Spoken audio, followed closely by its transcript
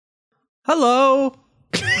Hello.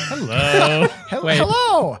 Hello. Wait.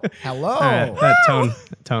 Hello. Hello. All right, that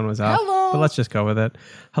tone was off. Hello. But let's just go with it.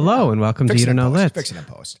 Hello and welcome to You Don't Know Lit. Fix it in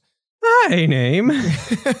post. My name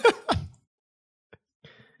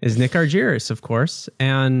is Nick Argyris, of course,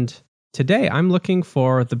 and today I'm looking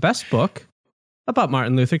for the best book about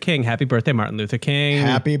Martin Luther King. Happy birthday, Martin Luther King.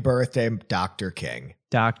 Happy birthday, Dr. King.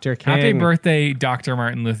 Dr. King. Happy birthday, Dr.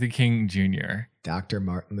 Martin Luther King Jr. Dr.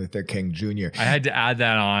 Martin Luther King Jr. I had to add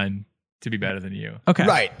that on to be better than you. Okay.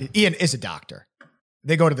 Right. Ian is a doctor.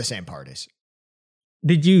 They go to the same parties.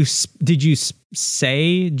 Did you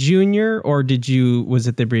say junior or was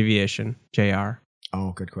it the abbreviation JR?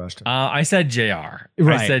 Oh, good question. I said JR.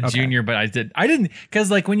 Right, I said okay. junior, but I didn't, because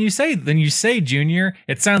like when you say junior,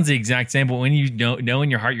 it sounds the exact same, but when you know in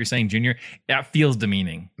your heart you're saying junior, that feels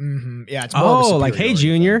demeaning. Mm-hmm. Yeah, it's more of a like, hey, superiority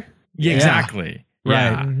junior. thing. Yeah, exactly.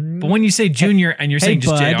 Right. Yeah. Mhm. But when you say junior and you're Hey, saying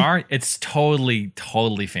just bud. JR, it's totally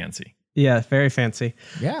fancy. Yeah, very fancy.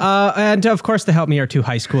 Yeah. And of course, to help me are two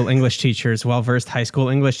high school English teachers, well-versed high school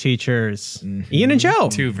English teachers, Ian and Joe.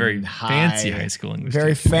 Two very fancy high school English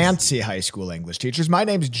Very teachers. fancy high school English teachers. My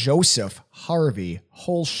name's Joseph Harvey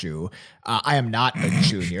Holshoe. I am not a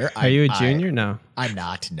junior. Are you a junior? No. I'm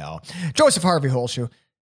not, no. Joseph Harvey Holshoe.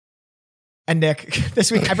 And Nick,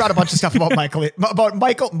 this week I brought a bunch of stuff about Michael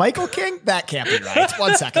King. That can't be right.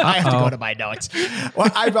 1 second. I have to go to my notes.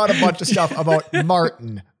 Well, I brought a bunch of stuff about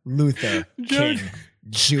Martin Luther King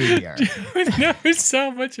Jr. He knows so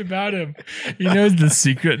much about him. He knows the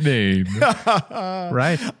secret name.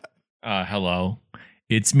 Right. Hello.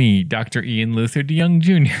 It's me, Dr. Ian Luther DeYoung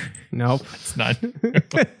Jr. Nope. It's not.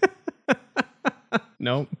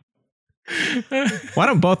 Nope. Why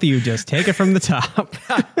don't both of you just take it from the top?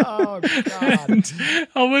 Oh, God. And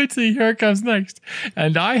I'll wait till here it comes next.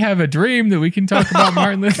 And I have a dream that we can talk about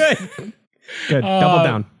Martin Luther. Good. Double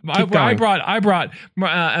down. I Keep going. brought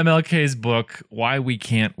MLK's book, Why We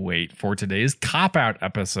Can't Wait, for today's cop-out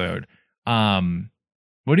episode.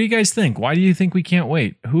 What do you guys think? Why do you think we can't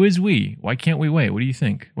wait? Who is we? Why can't we wait? What do you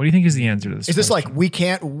think? What do you think is the answer to this? Is this question? like we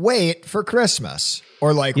can't wait for Christmas?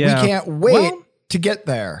 Or like Yeah. we can't wait Well- to get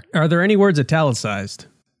there? Are there any words italicized?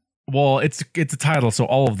 Well, it's a title, so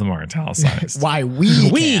all of them are italicized. Why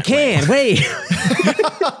we can't wait.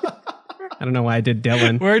 I don't know why I did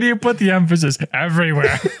Dylan. Where do you put the emphasis?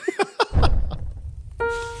 Everywhere.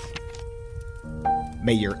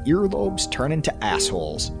 May your earlobes turn into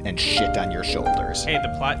assholes and shit on your shoulders. Hey, the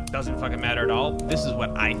plot doesn't fucking matter at all. This is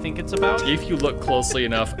what I think it's about. If you look closely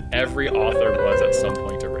enough, every author was at some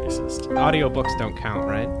point a racist. Audiobooks don't count,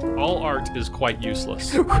 right? All art is quite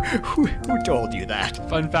useless. Who told you that?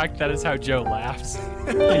 Fun fact, that is how Joe laughs.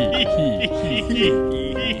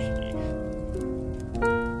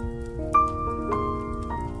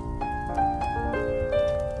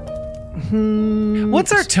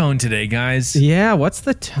 What's our tone today, guys? Yeah, what's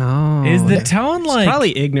the tone? Is the tone like...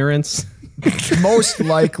 Probably ignorance. Most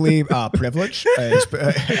likely privilege,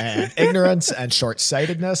 and ignorance, and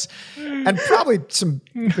short-sightedness, and probably some,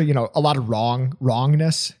 a lot of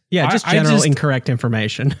wrongness. Yeah, just I general just- incorrect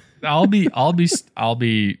information. I'll be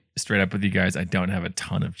straight up with you guys. I don't have a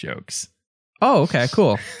ton of jokes. Oh, okay,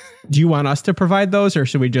 cool. Do you want us to provide those, or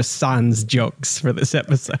should we just sans jokes for this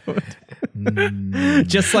episode?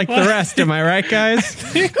 Just like the rest, am I right, guys?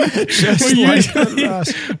 Just We like usually- the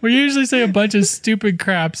rest. We usually say a bunch of stupid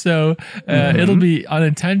crap, so it'll be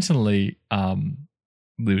unintentionally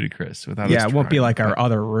ludicrous. Without Yeah, us it won't be trying. like our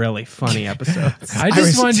other really funny episodes. I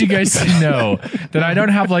just wanted you guys to know that I don't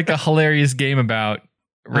have like a hilarious game about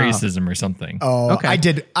racism or something. Oh, Okay.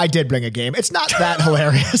 I did bring a game. It's not that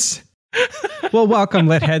hilarious. Well, welcome,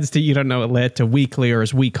 lit heads, to You Don't Know It Lit, a weekly, or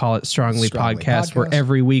as we call it, Strongly podcast, where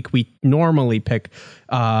every week we normally pick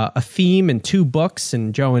a theme and two books,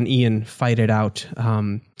 and Joe and Ian fight it out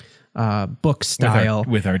book style.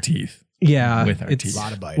 With our teeth. Yeah. with our teeth. A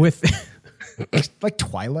lot of biting. With Like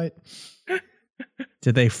Twilight.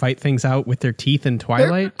 Did they fight things out with their teeth in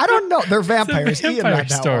Twilight? I don't know. They're vampires. Ian Vampire read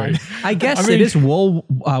that story. one. I guess I mean- it is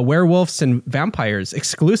werewolves and vampires,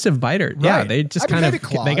 exclusive biter. Yeah, Right. they just I mean, kind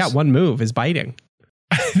maybe of, they got claws. one move, is biting.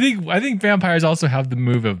 I think vampires also have the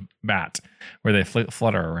move of bat, where they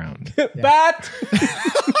flutter around. Bat!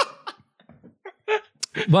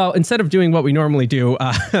 Well, instead of doing what we normally do,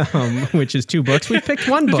 which is two books, we picked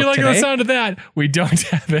one If book you like the today. sound of that, we don't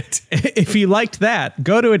have it. If you liked that,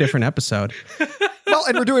 go to a different episode. Well,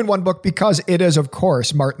 and we're doing one book because it is, of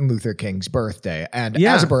course, Martin Luther King's birthday. And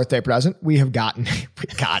Yeah. as a birthday present, we have gotten,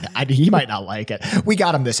 he might not like it. We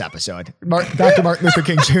got him this episode. Dr. Martin Luther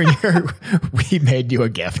King Jr., we made you a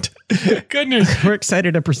gift. Good news. We're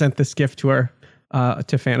excited to present this gift to our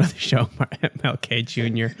to fan of the show, MLK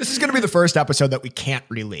Jr. This is going to be the first episode that we can't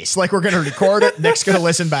release. Like, we're going to record it. Nick's going to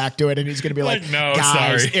listen back to it, and he's going to be like, no,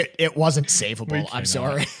 guys, sorry. it wasn't savable. I'm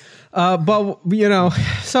sorry. But, you know,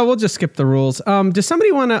 so we'll just skip the rules. Does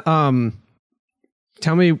somebody want to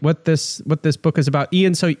tell me what this book is about?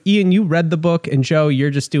 Ian, so Ian, you read the book, and Joe, you're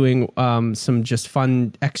just doing some just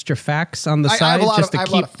fun extra facts on the side just to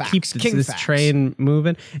keep this train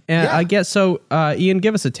moving. And I guess so. Ian,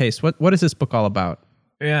 give us a taste. What is this book all about?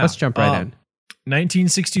 Yeah, let's jump right in.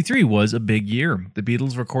 1963 was a big year. The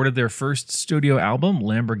Beatles recorded their first studio album.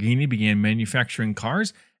 Lamborghini began manufacturing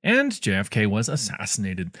cars, and JFK was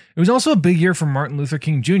assassinated. It was also a big year for Martin Luther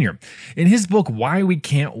King Jr. In his book, Why We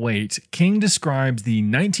Can't Wait, King describes the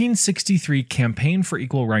 1963 Campaign for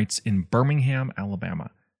Equal Rights in Birmingham, Alabama,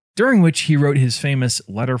 during which he wrote his famous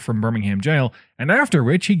Letter from Birmingham Jail, and after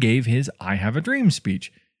which he gave his I Have a Dream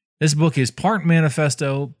speech. This book is part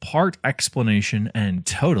manifesto, part explanation, and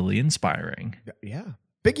totally inspiring. Yeah.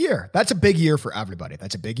 Big year. That's a big year for everybody.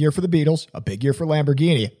 That's a big year for the Beatles, a big year for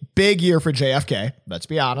Lamborghini, big year for JFK. Let's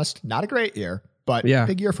be honest. Not a great year, but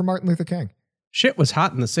big year for Martin Luther King. Shit was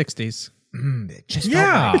hot in the 60s. It just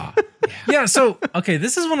felt right. Yeah. So, okay,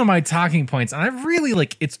 this is one of my talking points, and I really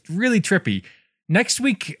it's really trippy. Next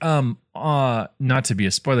week, not to be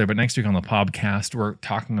a spoiler, but next week on the podcast, I'm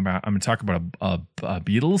going to talk about a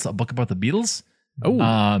Beatles, a book about the Beatles.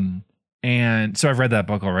 Oh. And so I've read that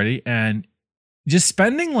book already, and just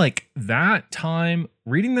spending that time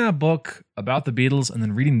reading that book about the Beatles and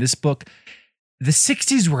then reading this book, the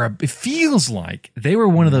 60s it feels like they were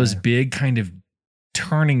one of those big kind of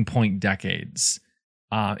turning point decades.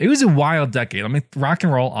 It was a wild decade. I mean, rock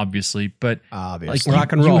and roll, obviously, but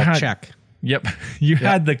rock and roll, check. Yep. You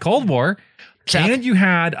had the Cold War, and you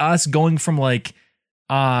had us going from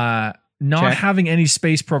not having any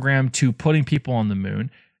space program to putting people on the moon,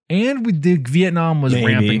 and Vietnam was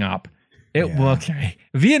ramping up.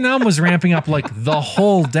 Vietnam was ramping up the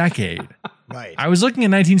whole decade. Right. I was looking at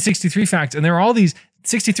 1963 facts, and there are all these.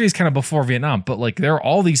 63 is kind of before Vietnam, but there are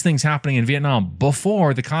all these things happening in Vietnam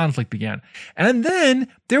before the conflict began. And then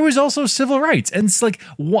there was also civil rights, and it's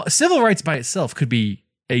civil rights by itself could be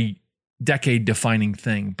a decade-defining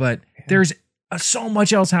thing, but there's so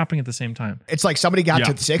much else happening at the same time. It's like somebody got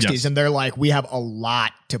to the 60s and they're like, we have a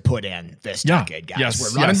lot to put in this decade, guys.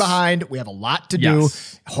 We're running behind. We have a lot to do.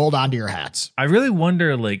 Hold on to your hats. I really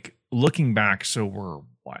wonder, looking back, so we're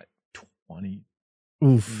what, 20?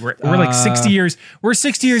 Oof. We're 60 years. We're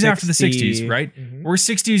 60 years after the 60s, right? Mm-hmm. We're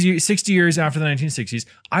 60 years after the 1960s.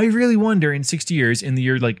 I really wonder in 60 years, in the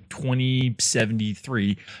year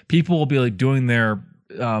 2073, people will be doing their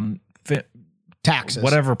taxes,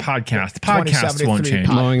 whatever podcasts won't change,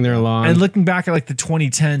 mowing their lawn, and looking back at the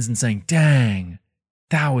 2010s and saying, dang,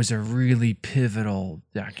 that was a really pivotal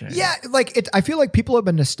decade. Yeah, I feel like people have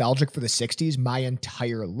been nostalgic for the 60s my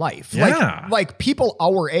entire life. Yeah. Like people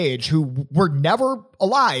our age who were never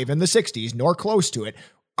alive in the 60s nor close to it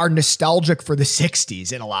are nostalgic for the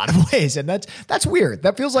 60s in a lot of ways. And that's weird.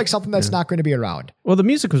 That feels like something that's not going to be around. Well, the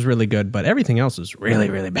music was really good, but everything else was really,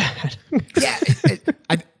 really bad. Yeah.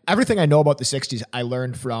 Everything I know about the 60s, I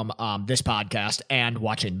learned from this podcast and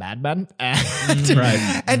watching Mad Men. And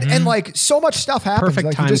so much stuff happens.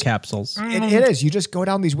 Perfect time capsules. It is. You just go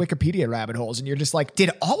down these Wikipedia rabbit holes and you're just like, did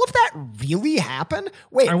all of that really happen?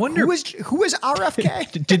 Wait, I wonder who is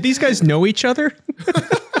RFK? Did these guys know each other?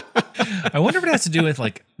 I wonder if it has to do with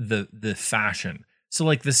the fashion. So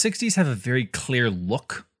the 60s have a very clear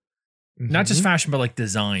look, not just fashion, but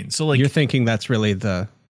design. So you're thinking that's really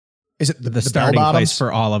is it the starting place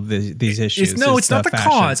for all of these issues? It's not the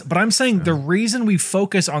cause, but I'm saying the reason we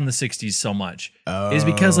focus on the 60s so much is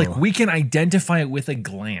because we can identify it with a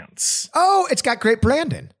glance. Oh, it's got great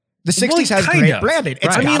branding. The 60s has great branding.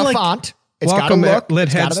 It's got a font. It's welcome, got a look.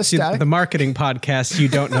 Litheads, to the marketing podcast. You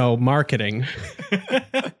don't know marketing.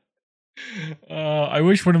 I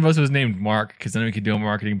wish one of us was named Mark, because then we could do a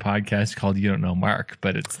marketing podcast called You Don't Know Mark,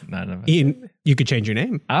 but it's none of us. Ian, you could change your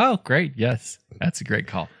name. Oh, great. Yes. That's a great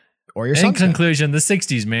call. Or your In conclusion, the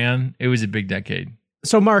 60s, man, it was a big decade.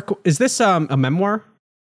 So, Mark, is this a memoir?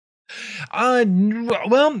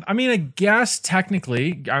 Well, I mean, I guess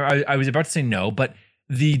technically, I was about to say no, but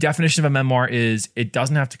the definition of a memoir is it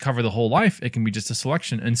doesn't have to cover the whole life. It can be just a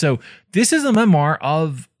selection. And so this is a memoir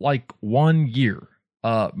of 1 year,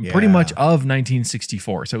 pretty much of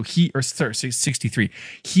 1964. So 63.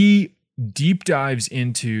 He deep dives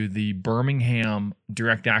into the Birmingham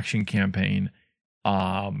direct action campaign.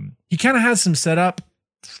 He kind of has some setup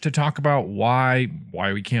to talk about why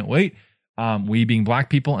we can't wait. We being black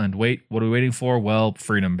people, and what are we waiting for? Well,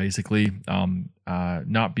 freedom, basically.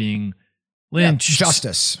 Not being Lynch.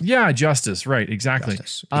 Justice. Yeah, justice. Right, exactly.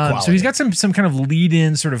 Justice. So he's got some kind of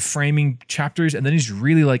lead-in sort of framing chapters, and then he's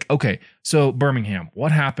really like, okay, so Birmingham,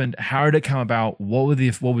 what happened? How did it come about? What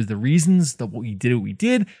was the reasons that we did what we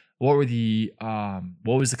did? What was the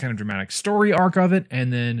kind of dramatic story arc of it?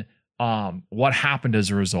 And then what happened as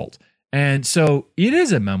a result? And so it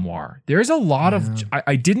is a memoir. There's a lot of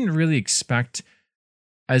I didn't really expect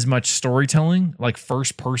as much storytelling, like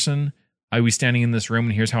first person. I was standing in this room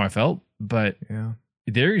and here's how I felt. But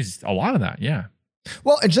there's a lot of that. Yeah.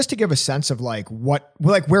 Well, and just to give a sense of like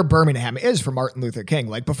where Birmingham is for Martin Luther King,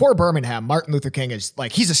 like before Birmingham, Martin Luther King is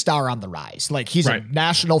like, he's a star on the rise. Like he's a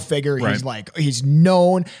national figure. He's like, he's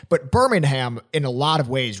known, but Birmingham in a lot of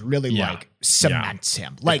ways really like cements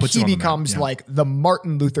him. Like he becomes like the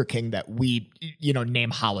Martin Luther King that we,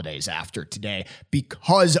 name holidays after today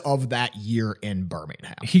because of that year in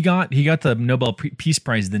Birmingham. He got the Nobel Peace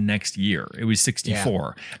Prize the next year. It was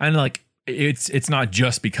 1964. And like, it's not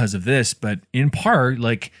just because of this, but in part,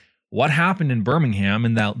 like what happened in Birmingham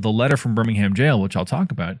and the letter from Birmingham jail, which I'll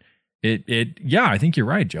talk about. I think you're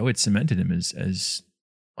right, Joe. It cemented him as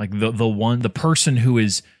like the person who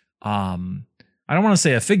is, I don't want to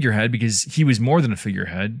say a figurehead because he was more than a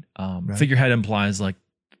figurehead. Figurehead implies like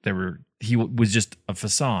he was just a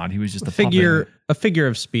facade. He was just a figure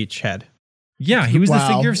of speech head. Yeah, he was the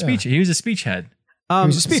figure of speech. He was a speech head. He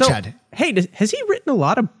was a speech head. Hey, has he written a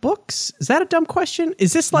lot of books? Is that a dumb question?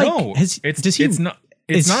 Is this like no? It's not a dumb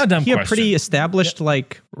question. Is he a pretty established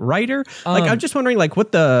like writer? Like I'm just wondering, like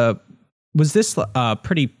was this a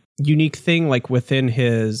pretty unique thing like within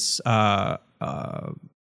his time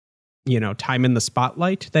in the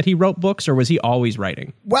spotlight that he wrote books, or was he always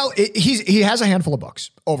writing? Well, he has a handful of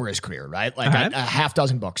books over his career, right? Like a half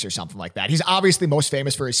dozen books or something like that. He's obviously most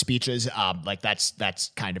famous for his speeches. Like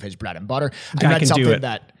that's kind of his bread and butter. I read something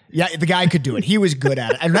the guy could do it. He was good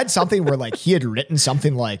at it. I read something where like he had written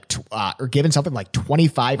something like or given something like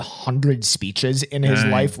 2,500 speeches in his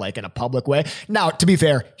life, like in a public way. Now, to be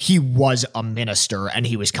fair, he was a minister and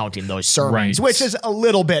he was counting those sermons, which is a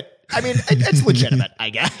little bit. I mean, it's legitimate, I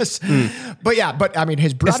guess. But I mean,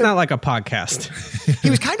 it's not like a podcast. He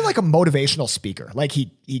was kind of like a motivational speaker. Like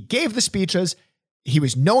he gave the speeches. He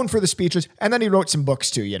was known for the speeches, and then he wrote some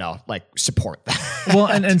books to, like support that. Well,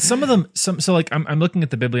 and some of them, so like I'm looking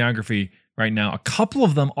at the bibliography right now. A couple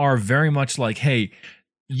of them are very much like, hey,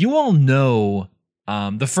 you all know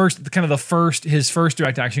his first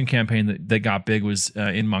direct action campaign that got big was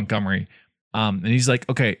in Montgomery. And he's like,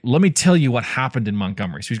 okay, let me tell you what happened in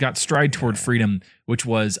Montgomery. So he's got Stride Toward Freedom, which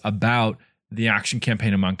was about the action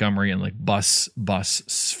campaign in Montgomery and like bus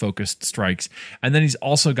focused strikes. And then he's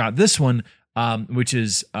also got this one, which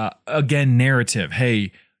is, again, narrative.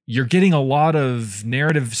 Hey, you're getting a lot of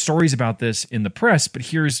narrative stories about this in the press, but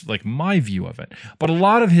here's like my view of it. But a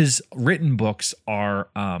lot of his written books are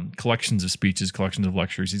collections of speeches, collections of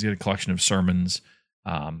lectures. He's got a collection of sermons,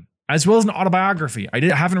 as well as an autobiography. I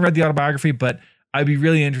haven't read the autobiography, but I'd be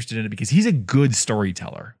really interested in it because he's a good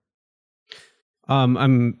storyteller.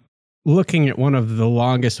 I'm looking at one of the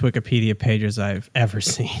longest Wikipedia pages I've ever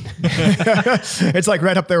seen. It's like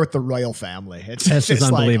right up there with the royal family. It's just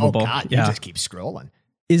unbelievable. Like, oh God, you just keep scrolling.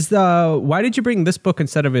 Why did you bring this book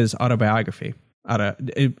instead of his autobiography?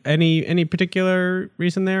 Any particular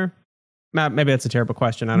reason there? Maybe that's a terrible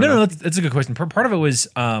question. I don't know. No, that's a good question. Part of it was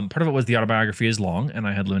the autobiography is long, and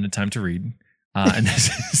I had limited time to read. And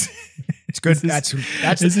it's good.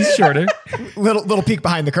 This is shorter. little peek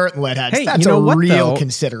behind the curtain, lit heads. Hey, that's real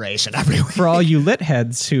consideration every week. For all you lit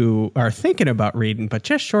heads who are thinking about reading but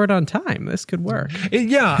just short on time, this could work.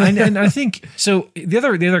 And I think so. The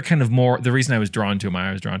other kind of the reason I was drawn to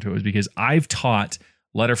it was because I've taught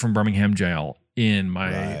Letter from Birmingham Jail in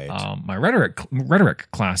my my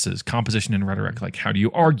rhetoric classes, composition and rhetoric. Like, how do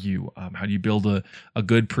you argue? How do you build a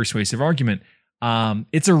good persuasive argument?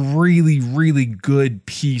 It's a really, really good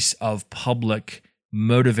piece of public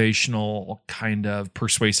motivational kind of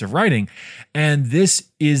persuasive writing. And this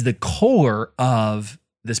is the core of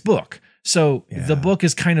this book. So the book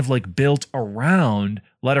is kind of like built around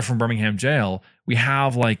Letter from Birmingham Jail. We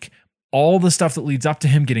have like all the stuff that leads up to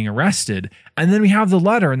him getting arrested. And then we have the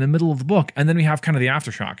letter in the middle of the book. And then we have kind of the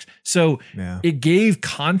aftershocks. So it gave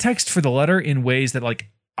context for the letter in ways that like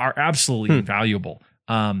are absolutely invaluable.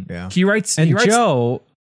 He writes.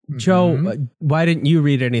 Joe, why didn't you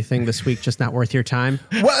read anything this week? Just not worth your time?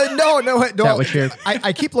 Well, no.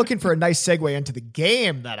 I keep looking for a nice segue into the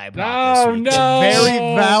game that I brought this week. No. Very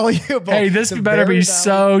valuable. Hey, this better be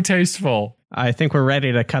so tasteful. I think we're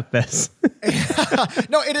ready to cut this.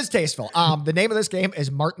 No, it is tasteful. The name of this game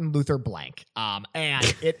is Martin Luther Blank. And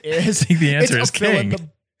it is. I think the answer is King.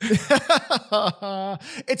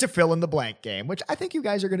 It's a fill in the blank game, which I think you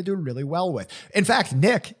guys are going to do really well with. In fact,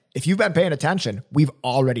 Nick, if you've been paying attention, we've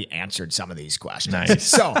already answered some of these questions. Nice.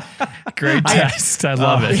 So Great test. I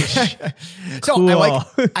love it. So Cool.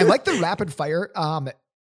 I like the rapid fire.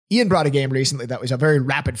 Ian brought a game recently that was a very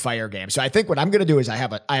rapid fire game. So I think what I'm going to do is I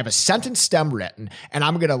have a sentence stem written, and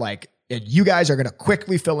I'm going to you guys are going to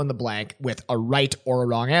quickly fill in the blank with a right or a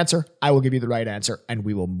wrong answer. I will give you the right answer, and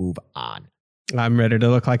we will move on. I'm ready to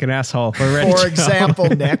look like an asshole. We're ready. For to example,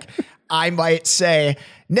 Nick, I might say,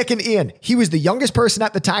 Nick and Ian, he was the youngest person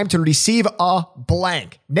at the time to receive a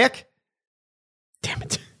blank. Nick? Damn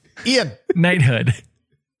it. Ian? Knighthood.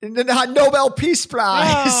 Nobel Peace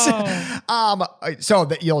Prize. Oh. So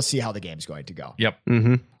that you'll see how the game's going to go. Yep.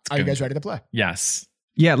 Mm-hmm. Are you guys ready to play? Yes.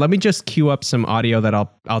 Yeah, let me just cue up some audio that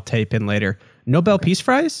I'll tape in later. Nobel Peace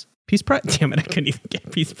Prize? Peace Prize? Damn it, I couldn't even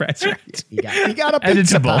get Peace Prize right. You got a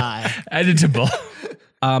pizza Editable. pie.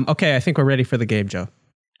 Editable. Okay, I think we're ready for the game, Joe.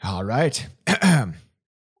 All right.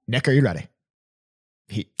 Nick, are you ready?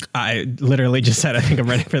 I literally just said I think I'm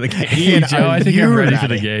ready for the game. Ian, Joe, I think you I'm ready for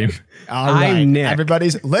ready? the game. All right. I'm Nick.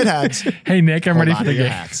 Everybody's lit heads. Hey, Nick, I'm Hold ready on for to the your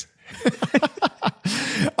game. hats.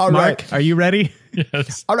 All right. Mark, are you ready?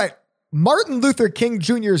 Yes. All right. Martin Luther King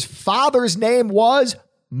Jr.'s father's name was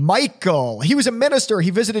Michael. He was a minister. He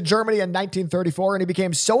visited Germany in 1934, and he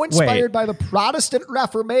became so inspired by the Protestant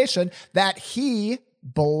Reformation that he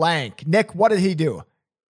blank. Nick, what did he do?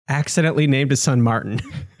 Accidentally named his son Martin.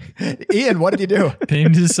 Ian, what did he do?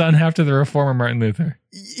 Named his son after the reformer Martin Luther.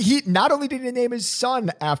 He not only did he name his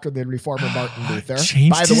son after the reformer Martin Luther,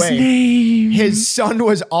 Changed by the his way, name. his son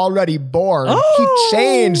was already born. Oh! He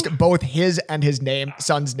changed both his and his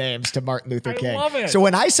son's names to Martin Luther King. love it. So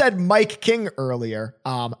when I said Mike King earlier,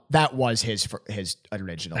 that was his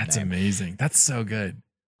original That's name. amazing. That's so good.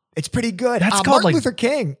 It's pretty good. That's called, Martin like- Luther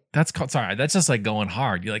King. That's just like going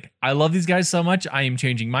hard. You're like, I love these guys so much. I am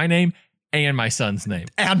changing my name and my son's name.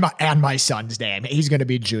 And my son's name. He's going to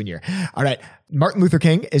be Junior. All right. Martin Luther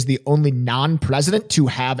King is the only non-president to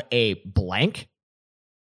have a blank.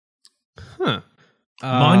 Huh.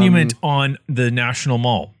 Monument on the National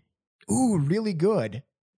Mall. Ooh, really good.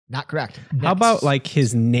 Not correct. How about like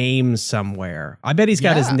his name somewhere? I bet he's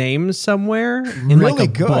got his Yeah. name somewhere in Really like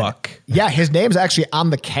a good. book. Yeah, his name's actually on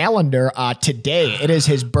the calendar today. It is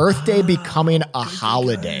his birthday becoming a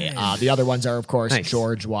holiday. The other ones are, of course, Nice.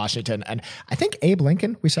 George Washington and I think Abe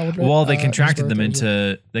Lincoln. We celebrate. Well, they his contracted them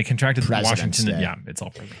birthday. into President's Washington. Day. Yeah, it's all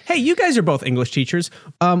perfect. Hey, you guys are both English teachers.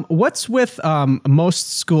 What's with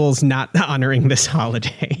most schools not honoring this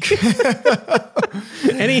holiday?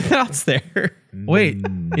 Any thoughts there? Wait,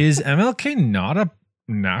 is MLK not a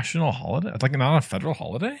national holiday? Like not a federal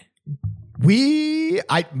holiday?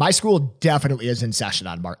 My school definitely is in session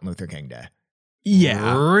on Martin Luther King Day.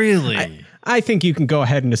 Yeah. Really? I think you can go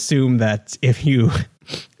ahead and assume that if you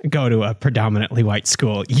go to a predominantly white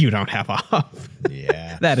school, you don't have off.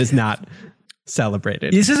 Yeah. That is not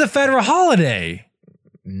celebrated. This is a federal holiday.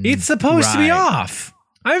 It's supposed to be Right. off.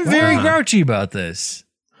 I'm very grouchy about this.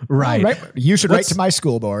 Right. Right. You should write What's- to my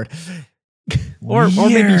school board. Or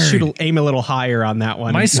maybe you Weird. should aim a little higher on that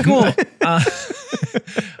one. My school,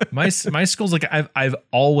 my school's like I've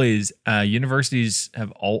always universities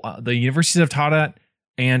have all the universities I've taught at,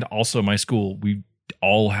 and also my school we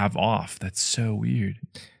all have off. That's so weird.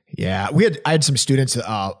 Yeah, I had some students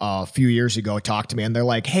a few years ago talk to me, and they're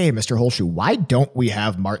like, "Hey, Mr. Holshoe, why don't we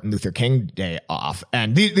have Martin Luther King Day off?"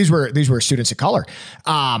 And these were students of color.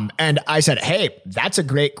 And I said, "Hey, that's a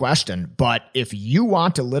great question, but if you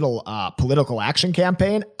want a little political action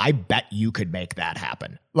campaign, I bet you could make that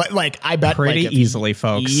happen. Like I bet Pretty if easily,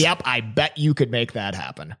 folks. Yep, I bet you could make that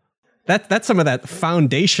happen." That's some of that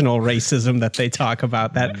foundational racism that they talk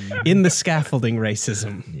about, that in the scaffolding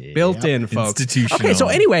racism built in, folks. Institutional. Okay, so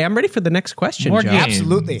anyway, I'm ready for the next question, More Joe. games.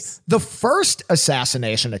 Absolutely. The first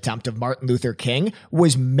assassination attempt of Martin Luther King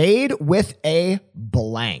was made with a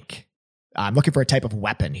blank. I'm looking for a type of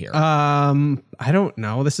weapon here. I don't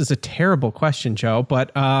know. This is a terrible question, Joe,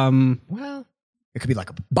 but Well, it could be like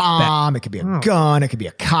a bomb. It could be a gun. It could be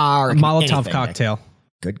a car. a It could be Molotov anything. cocktail.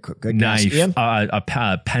 Good Knife, guess, Ian. a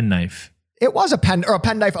pen knife. It was a pen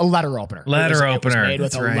knife, a letter opener. Letter It was opener, made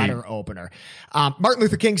with that's a right. letter opener. Martin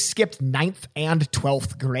Luther King skipped 9th and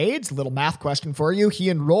 12th grades. Little math question for you. He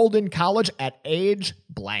enrolled in college at age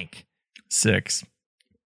blank. 6.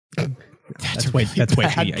 That's way too,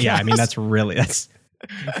 yeah. I mean, that's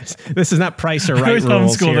This is not Price or I Right was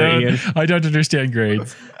rules homeschooled here, out. Ian. I don't understand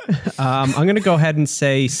grades. I'm going to go ahead and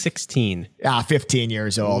say 16. 15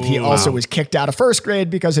 years old. He also was kicked out of first grade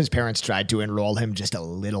because his parents tried to enroll him just a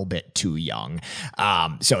little bit too young.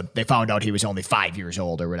 So they found out he was only 5 years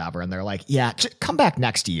old or whatever. And they're like, yeah, come back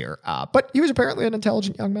next year. But he was apparently an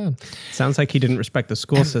intelligent young man. Sounds like he didn't respect the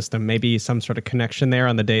school system. Maybe some sort of connection there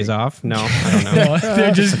on the days off. No, I don't know. No,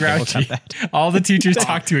 they're just grouchy. All the teachers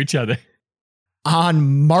talk to each other.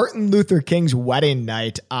 On Martin Luther King's wedding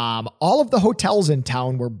night, all of the hotels in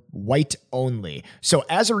town were white only. So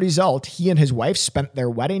as a result, he and his wife spent their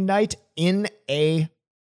wedding night in a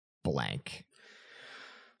blank.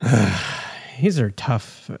 These are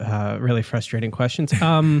tough, really frustrating questions.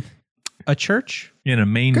 A church? In a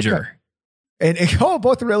manger. And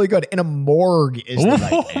both really good. In a morgue is the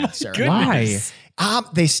right answer. Why?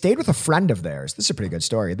 They stayed with a friend of theirs. This is a pretty good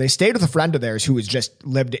story. They stayed with a friend of theirs who was just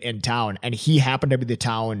lived in town, and he happened to be the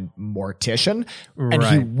town mortician, and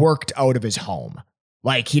he worked out of his home.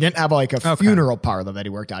 Like, he didn't have like a funeral parlor that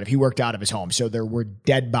he worked out of. He worked out of his home. So there were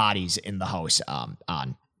dead bodies in the house on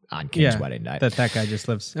King's wedding night. That guy just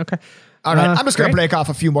lives. Okay. All right, I'm just going to break off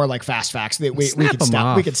a few more like fast facts. We can stop.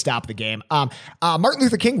 off. We can stop the game. Martin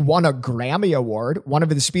Luther King won a Grammy Award. One of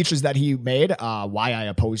the speeches that he made, "Why I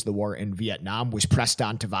Opposed the War in Vietnam," was pressed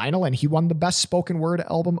onto vinyl, and he won the Best Spoken Word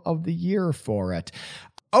Album of the Year for it.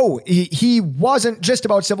 Oh, he wasn't just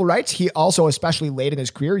about civil rights. He also, especially late in his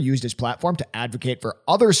career, used his platform to advocate for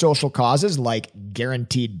other social causes like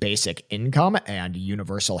guaranteed basic income and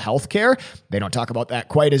universal health care. They don't talk about that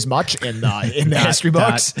quite as much in the history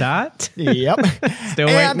books. Yep. Still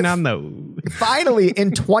waiting on those. Finally,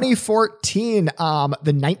 in 2014, the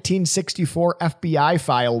 1964 FBI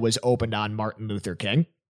file was opened on Martin Luther King.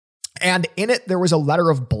 And in it, there was a letter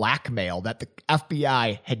of blackmail that the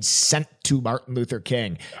FBI had sent to Martin Luther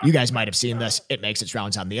King. You guys might have seen this. It makes its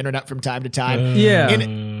rounds on the internet from time to time. Yeah.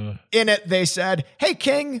 In it, they said, "Hey,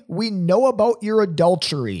 King, we know about your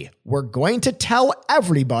adultery. We're going to tell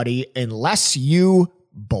everybody unless you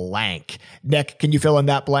blank." Nick, can you fill in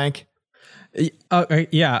that blank?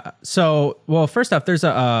 Yeah. So, well, first off, there's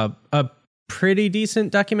a pretty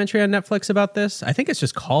decent documentary on Netflix about this. I think it's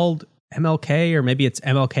just called MLK, or maybe it's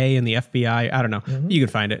MLK and the FBI. I don't know. Mm-hmm. You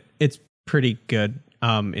can find it. It's pretty good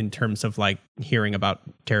in terms of like hearing about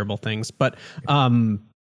terrible things. But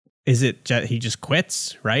is it he just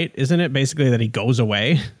quits, right? Isn't it basically that he goes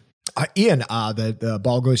away? Ian, the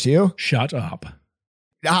ball goes to you. Shut up.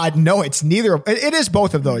 No, it's neither. It is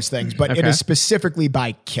both of those things, but it is specifically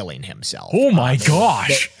by killing himself. Oh my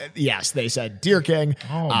gosh. Yes, they said, "Dear King,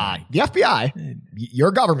 the FBI,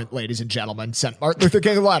 your government, ladies and gentlemen, sent Martin Luther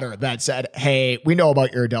King a letter that said, hey, we know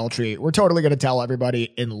about your adultery. We're totally going to tell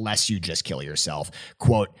everybody unless you just kill yourself.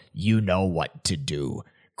 Quote, you know what to do.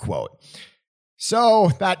 Quote."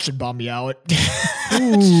 So that should bum you out.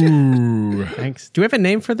 Ooh. Thanks. Do we have a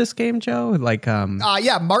name for this game, Joe? Like,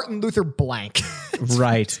 yeah, Martin Luther blank.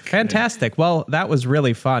 Right. Fantastic. Well, that was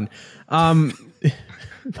really fun.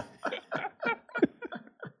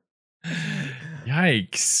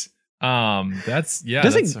 Yikes.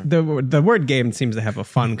 The word game seems to have a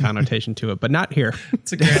fun connotation to it, but not here.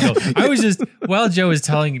 It's a grand old. I was just, while Joe was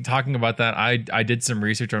talking about that, I did some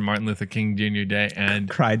research on Martin Luther King Jr. Day and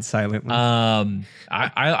cried silently.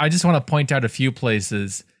 I just want to point out a few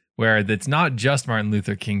places where it's not just Martin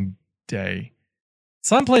Luther King Day.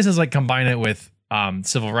 Some places like combine it with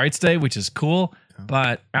Civil Rights Day, which is cool,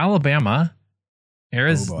 but Alabama,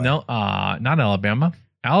 not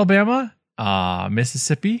Alabama,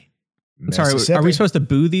 Mississippi. I'm sorry, are we supposed to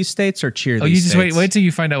boo these states or cheer these states? You just wait till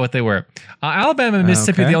you find out what they were. Alabama and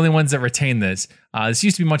Mississippi are the only ones that retain this. This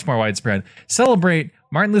used to be much more widespread. Celebrate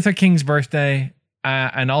Martin Luther King's birthday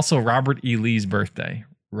and also Robert E. Lee's birthday.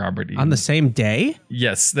 On the same day?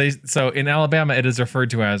 Yes. So in Alabama, it is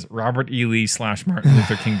referred to as Robert E. Lee / Martin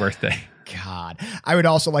Luther King birthday. God. I would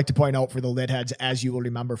also like to point out for the lid heads, as you will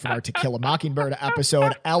remember from our To Kill a Mockingbird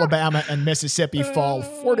episode, Alabama and Mississippi fall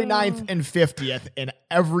 49th and 50th in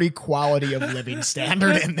every quality of living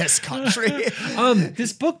standard in this country.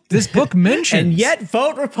 This book mentions, and yet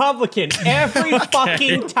vote Republican every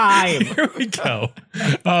fucking time. Here we go.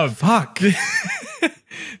 Fuck.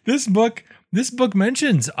 This book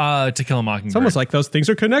mentions To Kill a Mockingbird. It's almost like those things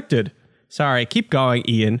are connected. Sorry, keep going,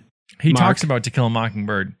 Ian. He talks about To Kill a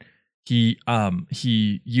Mockingbird. He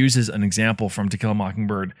uses an example from To Kill a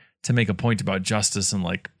Mockingbird to make a point about justice and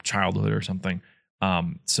like childhood or something.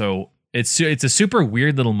 So it's a super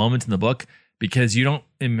weird little moment in the book because you don't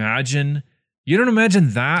imagine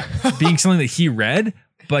that being something that he read,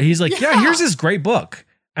 but he's like, yeah, here's this great book,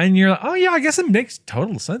 and you're like, oh yeah, I guess it makes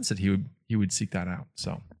total sense that he would seek that out.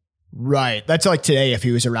 So Right. That's like today, if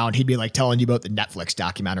he was around, he'd be like telling you about the Netflix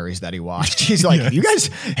documentaries that he watched. He's like, have you guys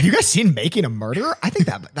seen Making a Murderer? I think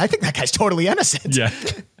that guy's totally innocent. Yeah.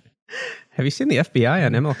 Have you seen the FBI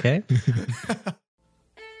on MLK?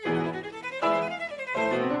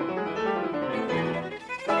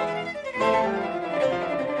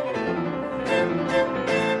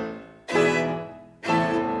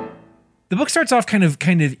 The book starts off kind of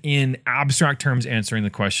in abstract terms, answering the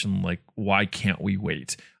question, like, why can't we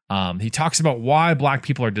wait? He talks about why Black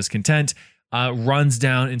people are discontent, runs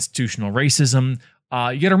down institutional racism. You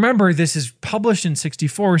got to remember, this is published in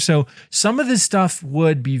 1964, so some of this stuff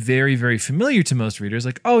would be very, very familiar to most readers.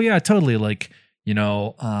 Like, oh yeah, totally, like,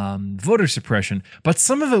 voter suppression. But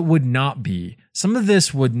some of it would not be. Some of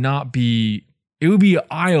this would not be. It would be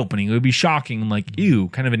eye-opening. It would be shocking, like, ew,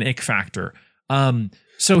 kind of an ick factor.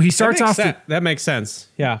 So he starts off. That makes sense.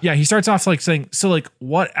 Yeah. Yeah. He starts off like saying, so like,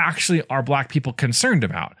 what actually are Black people concerned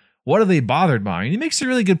about? What are they bothered by? And he makes a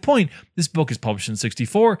really good point. This book is published in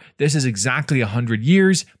 1964. This is exactly 100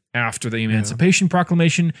 years after the Emancipation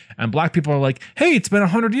Proclamation. And Black people are like, hey, it's been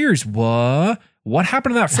 100 years. What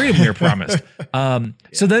happened to that freedom we were promised?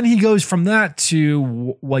 So then he goes from that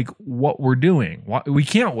to like what we're doing. We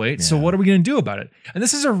can't wait. Yeah. So what are we going to do about it? And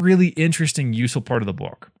this is a really interesting, useful part of the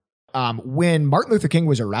book. When Martin Luther King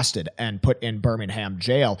was arrested and put in Birmingham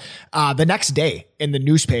jail, the next day in the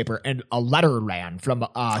newspaper, and a letter ran from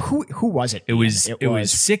who was it? It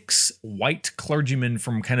was 6 white clergymen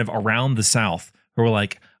from kind of around the South who were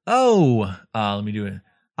like, let me do it.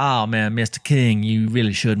 Oh man, Mr. King, you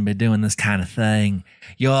really shouldn't be doing this kind of thing.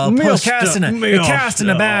 You're casting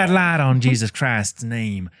a bad light on Jesus Christ's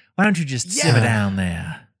name. Why don't you just simmer down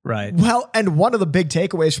there? Right. Well, and one of the big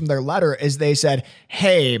takeaways from their letter is they said,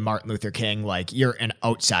 hey, Martin Luther King, like, you're an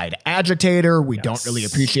outside agitator. We don't really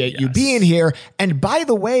appreciate you being here. And by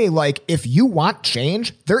the way, like, if you want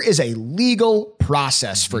change, there is a legal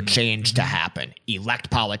process for change to happen. Elect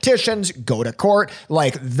politicians, go to court.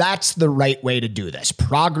 Like, that's the right way to do this.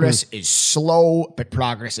 Progress is slow, but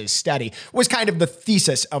progress is steady, was kind of the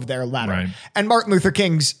thesis of their letter. Right. And Martin Luther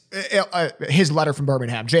King's his letter from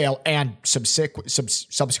Birmingham jail, and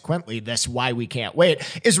subsequently this Why We Can't Wait,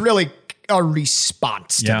 is really a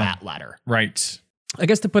response to that letter. Right. I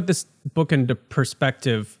guess to put this book into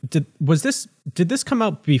perspective, did this come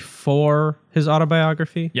out before his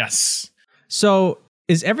autobiography? Yes. So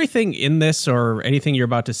is everything in this, or anything you're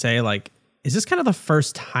about to say, like, is this kind of the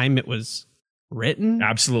first time it was written?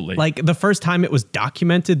 Absolutely. Like the first time it was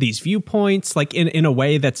documented, these viewpoints, like in a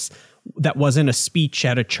way that wasn't a speech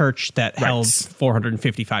at a church that held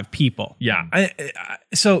 455 people. Yeah.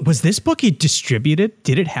 So was this book distributed?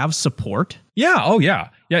 Did it have support? Yeah. Oh yeah.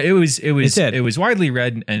 Yeah. It was widely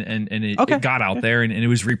read, and it got out there, and it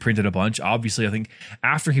was reprinted a bunch. Obviously, I think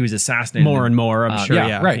after he was assassinated, more and more, I'm sure.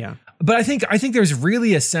 Yeah. Right. Yeah. But I think there's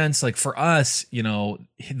really a sense, like, for us,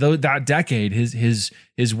 that decade, his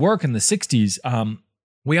work in the 60s,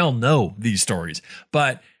 we all know these stories,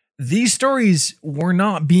 but these stories were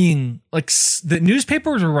not being, like, the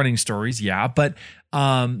newspapers were running stories, but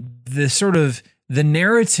the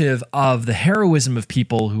narrative of the heroism of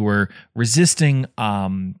people who were resisting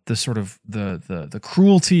the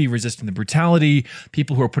cruelty, resisting the brutality,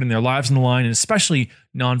 people who are putting their lives on the line, and especially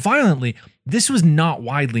nonviolently, this was not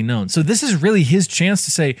widely known. So this is really his chance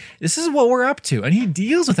to say, this is what we're up to. And he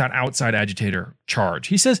deals with that outside agitator charge.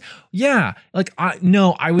 He says, I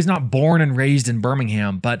was not born and raised in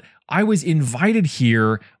Birmingham, but I was invited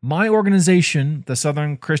here. My organization, the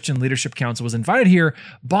Southern Christian Leadership Council, was invited here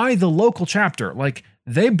by the local chapter. Like,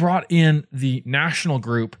 they brought in the national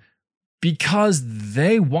group because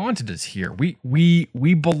they wanted us here.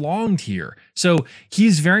 We belonged here. So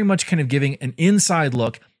he's very much kind of giving an inside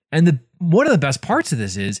look. And one of the best parts of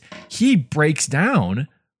this is he breaks down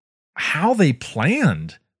how they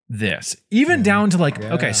planned this, even down to like,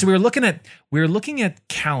 okay, so we were looking at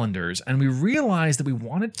calendars, and we realized that we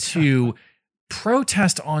wanted to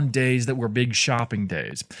protest on days that were big shopping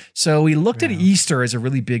days. So we looked at Easter as a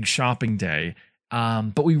really big shopping day.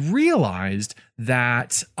 But we realized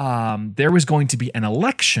that there was going to be an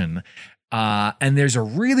election, and there's a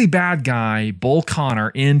really bad guy, Bull Connor,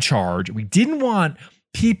 in charge. We didn't want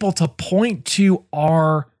people to point to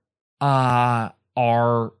our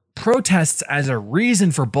protests as a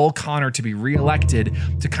reason for Bull Connor to be reelected,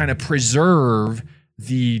 to kind of preserve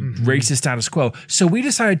the racist status quo. So we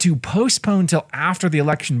decided to postpone till after the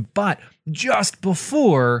election, but just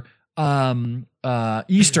before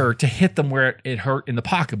Easter, to hit them where it hurt in the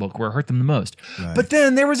pocketbook, where it hurt them the most. Right. But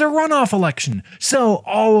then there was a runoff election. So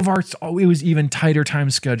it was even tighter time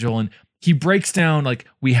schedule. And he breaks down, like,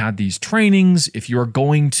 we had these trainings. If you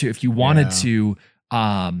wanted to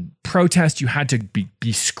protest, you had to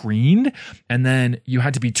be screened, and then you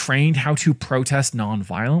had to be trained how to protest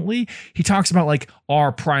non-violently. He talks about like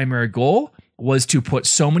our primary goal was to put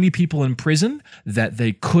so many people in prison that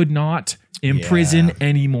they could not imprison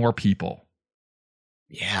any more people.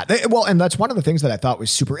 Yeah. Well, and that's one of the things that I thought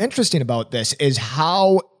was super interesting about this is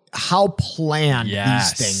how planned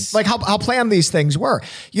these things, like how planned these things were.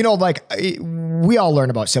 You know, like we all learn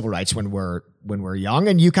about civil rights when we're young,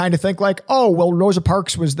 and you kind of think like, oh, well, Rosa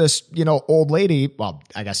Parks was this, you know, old lady. Well,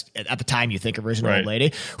 I guess at the time you think of her as an old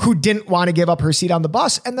lady who didn't want to give up her seat on the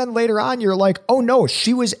bus. And then later on, you're like, oh no,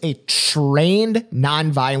 she was a trained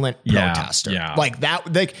nonviolent protester. Yeah. Like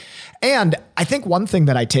that, like, and I think one thing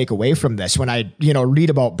that I take away from this when I, you know, read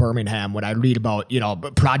about Birmingham, when I read about, you know,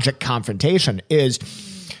 Project Confrontation is,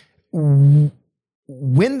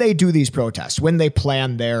 when they do these protests, when they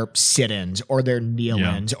plan their sit-ins or their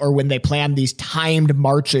kneel-ins, or when they plan these timed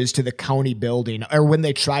marches to the county building, or when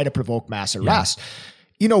they try to provoke mass arrest,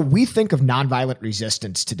 you know, we think of nonviolent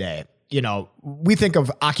resistance today. You know, we think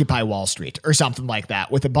of Occupy Wall Street or something like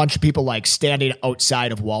that, with a bunch of people like standing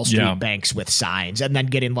outside of Wall Street banks with signs and then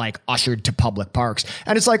getting like ushered to public parks.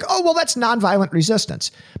 And it's like, oh, well, that's nonviolent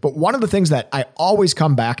resistance. But one of the things that I always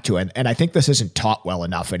come back to, and I think this isn't taught well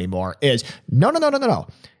enough anymore, is no.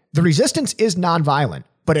 The resistance is nonviolent,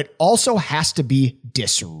 but it also has to be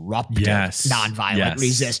disruptive nonviolent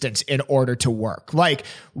resistance in order to work. Like,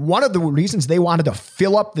 one of the reasons they wanted to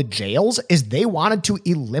fill up the jails is they wanted to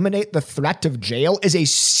eliminate the threat of jail as a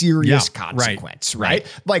serious consequence, right?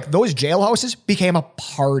 Like, those jailhouses became a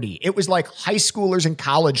party. It was like high schoolers and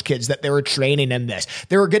college kids that they were training in this.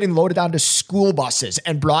 They were getting loaded onto school buses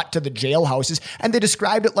and brought to the jailhouses, and they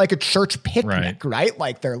described it like a church picnic, right?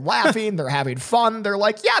 Like, they're laughing, they're having fun. They're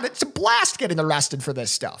like, yeah, it's a blast getting arrested for this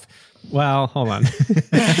stuff. Well, hold on.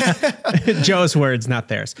 Joe's words, not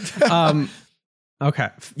theirs. Okay.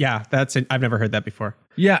 Yeah, that's it. I've never heard that before.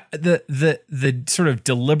 Yeah, the sort of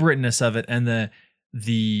deliberateness of it, and the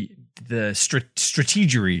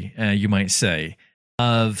strategery, you might say,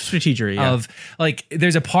 of strategery, of like,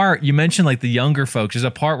 there's a part you mentioned, like the younger folks. There's a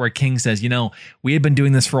part where King says, you know, we had been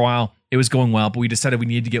doing this for a while. It was going well, but we decided we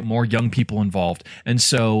needed to get more young people involved. And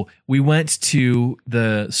so we went to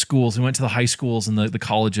the schools, we went to the high schools and the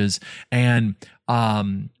colleges, and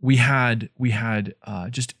we had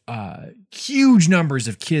just huge numbers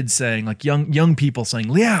of kids saying, like young people saying,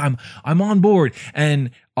 yeah, I'm on board.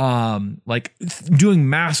 And like doing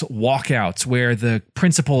mass walkouts where the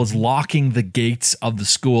principal is locking the gates of the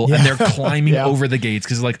school and they're climbing over the gates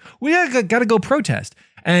because like, we got to go protest.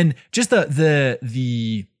 And just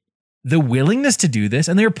the willingness to do this,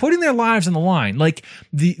 and they were putting their lives on the line. Like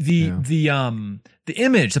the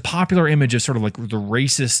image, the popular image of sort of like the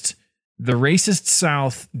racist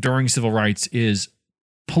South during civil rights is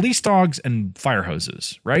police dogs and fire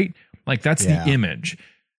hoses, right? Like that's the image.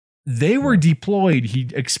 They were deployed, he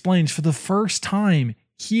explains, for the first time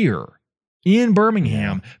here in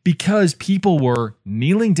Birmingham because people were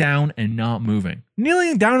kneeling down and not moving.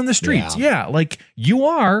 Kneeling down in the streets. Yeah, like you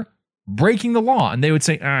are breaking the law. And they would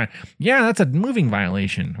say, yeah, that's a moving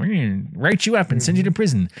violation. We're going to write you up and send you to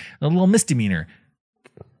prison. A little misdemeanor.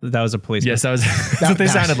 That was a policeman. Yes, that's what they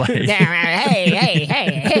sounded like. hey.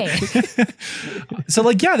 So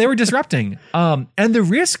like, yeah, they were disrupting. And the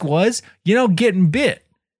risk was, you know, getting bit,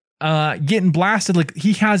 getting blasted. Like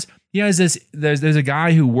he has this, there's a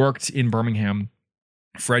guy who worked in Birmingham,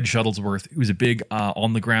 Fred Shuttlesworth, who's a big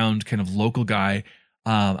on the ground kind of local guy,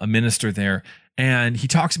 a minister there. And he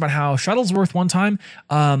talks about how Shuttlesworth one time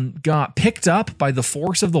got picked up by the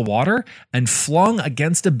force of the water and flung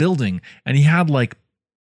against a building. And he had like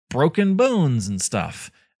broken bones and stuff.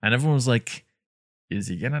 And everyone was like, is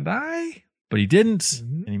he going to die? But he didn't.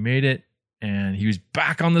 And he made it. And he was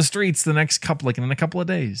back on the streets in a couple of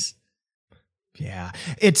days. Yeah.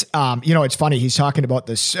 It's, you know, it's funny. He's talking about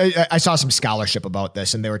this. I saw some scholarship about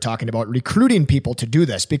this, and they were talking about recruiting people to do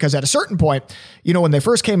this because at a certain point, you know, when they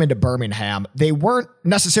first came into Birmingham, they weren't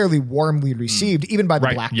necessarily warmly received even by the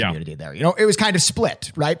black community there. You know, it was kind of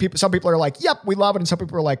split, right? Some people are like, yep, we love it. And some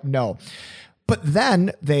people are like, no. But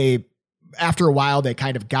then after a while, they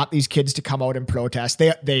kind of got these kids to come out and protest.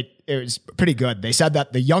 It was pretty good. They said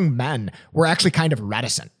that the young men were actually kind of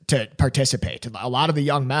reticent to participate. A lot of the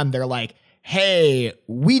young men, they're like, hey,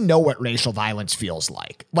 we know what racial violence feels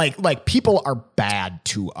like. Like people are bad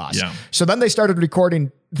to us. Yeah. So then they started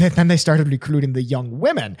recruiting the young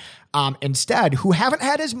women instead, who haven't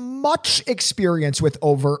had as much experience with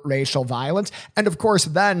overt racial violence. And of course,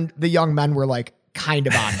 then the young men were like, kind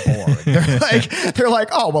of on board. They're like,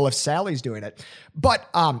 oh, well, if Sally's doing it. But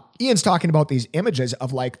Ian's talking about these images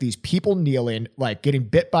of like these people kneeling, like getting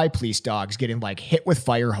bit by police dogs, getting like hit with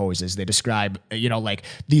fire hoses. They describe, like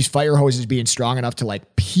these fire hoses being strong enough to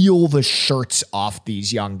like peel the shirts off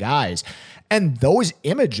these young guys. And those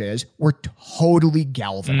images were totally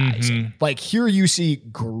galvanizing. Like here you see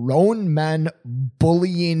grown men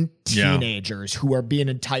bullying teenagers who are being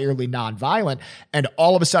entirely nonviolent. And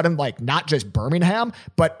all of a sudden, like not just Birmingham,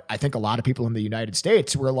 but I think a lot of people in the United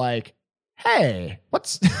States were like, hey,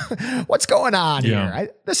 what's going on here?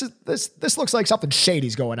 This looks like something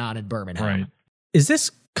shady's going on in Birmingham. Right. Is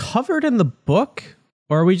this covered in the book?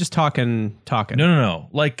 Or are we just talking? No.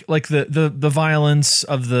 Like the violence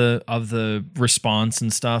of the response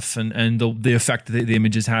and stuff and the effect that the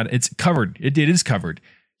images had. It's covered. It is covered.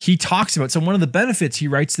 He talks about, so one of the benefits, he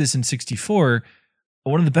writes this in 1964,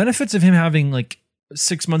 one of the benefits of him having like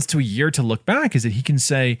 6 months to a year to look back is that he can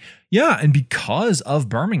say, yeah, and because of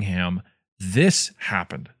Birmingham, this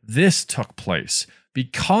happened. This took place.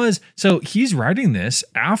 So he's writing this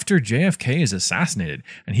after JFK is assassinated.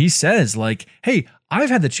 And he says like, hey, I've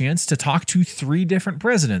had the chance to talk to 3 different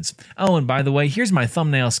presidents. Oh, and by the way, here's my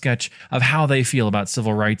thumbnail sketch of how they feel about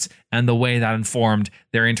civil rights and the way that informed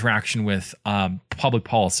their interaction with public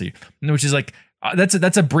policy, which is like,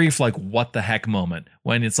 that's a brief, like, what the heck moment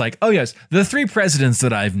when it's like, oh, yes, the 3 presidents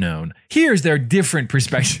that I've known, here's their different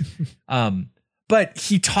perspective. But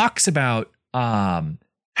he talks about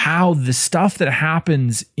how the stuff that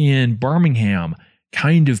happens in Birmingham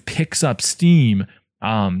kind of picks up steam,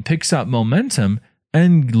 picks up momentum,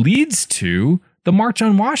 and leads to the March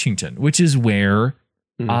on Washington, which is where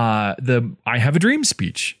the I Have a Dream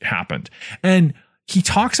speech happened. And he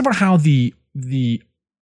talks about how the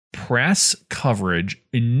press coverage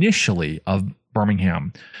initially of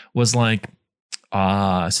Birmingham was like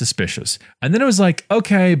suspicious. And then it was like,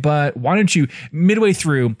 okay, but why don't you, midway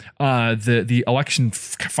through, the election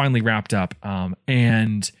finally wrapped up,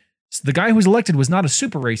 and the guy who was elected was not a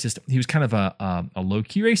super racist. He was kind of a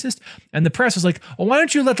low-key racist. And the press was like, well, why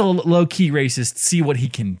don't you let the low-key racist see what he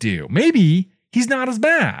can do? Maybe he's not as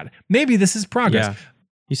bad. Maybe this is progress. Yeah.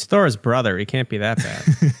 He's Thor's brother. He can't be that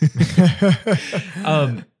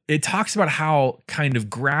bad. It talks about how kind of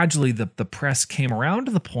gradually the press came around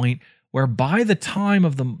to the point where by the time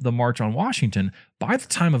of the March on Washington, by the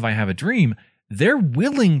time of I Have a Dream, they're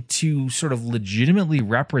willing to sort of legitimately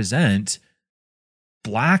represent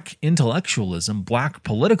Black intellectualism, Black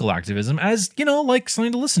political activism as, like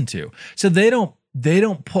something to listen to. So they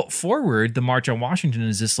don't put forward the March on Washington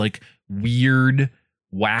as this like weird,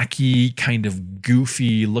 wacky, kind of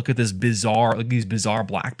goofy, look at these bizarre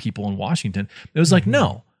Black people in Washington. It was like,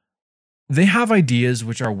 no, they have ideas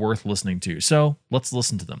which are worth listening to. So let's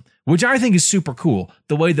listen to them, which I think is super cool.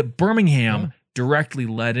 The way that Birmingham directly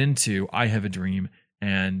led into I Have a Dream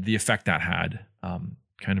and the effect that had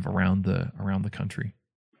kind of around the country.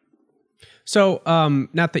 So,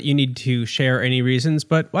 not that you need to share any reasons,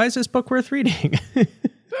 but why is this book worth reading?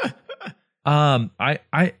 I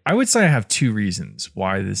would say I have 2 reasons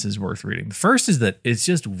why this is worth reading. The first is that it's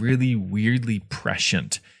just really weirdly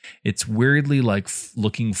prescient. It's weirdly like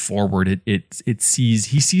looking forward. He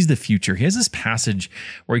sees the future. He has this passage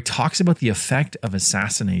where he talks about the effect of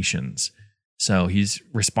assassinations. So he's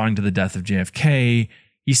responding to the death of JFK.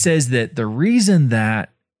 He says that the reason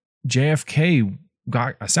that JFK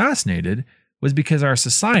got assassinated was because our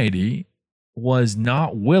society was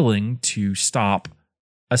not willing to stop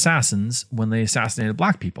assassins when they assassinated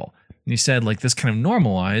Black people. And he said like this kind of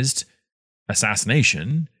normalized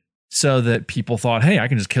assassination so that people thought, hey, I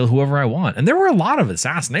can just kill whoever I want. And there were a lot of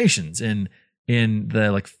assassinations in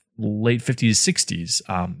the like late 50s,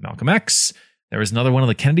 60s. Malcolm X. There was another one of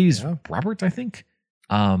the Kennedys, Robert, I think.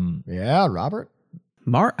 Robert.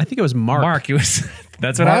 I think it was Mark. It was.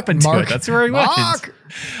 That's what happened to it. That's where he went.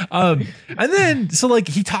 And then, so like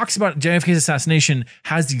he talks about JFK's assassination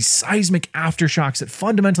has these seismic aftershocks that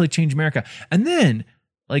fundamentally change America. And then,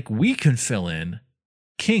 like we can fill in,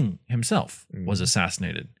 King himself was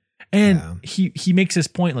assassinated, and he makes this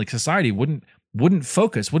point like society wouldn't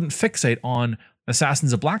fixate on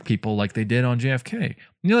assassins of Black people like they did on JFK. And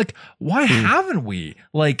you're like, why haven't we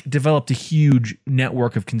like developed a huge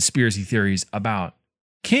network of conspiracy theories about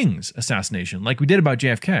King's assassination like we did about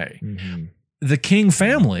JFK? Mm-hmm. The King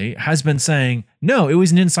family has been saying, no, it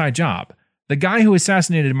was an inside job. The guy who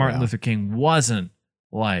assassinated Martin Luther King wasn't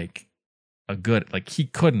like a good, like he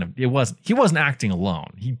wasn't acting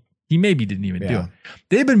alone. He maybe didn't even do it.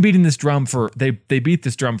 They've been beating this drum they beat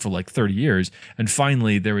this drum for like 30 years. And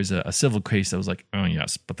finally there was a civil case that was like, oh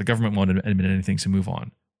yes, but the government won't admit anything, so move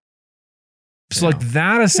on. So like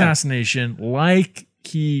that assassination, like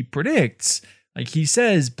he predicts, like he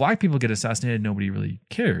says, black people get assassinated, nobody really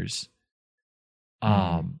cares.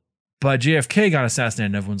 But JFK got assassinated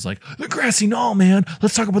and everyone's like, the grassy knoll, man.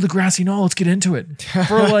 Let's talk about the grassy knoll. Let's get into it.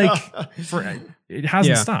 It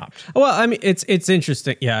hasn't stopped. Well, I mean, it's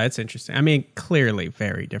interesting. Yeah, it's interesting. I mean, clearly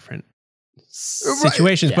very different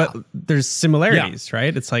situations, but there's similarities,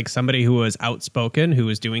 right? It's like somebody who was outspoken, who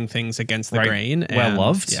was doing things against the grain. Well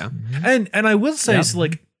loved. Yeah. And I will say, so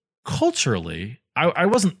like culturally, I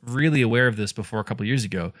wasn't really aware of this before a couple of years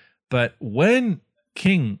ago, but when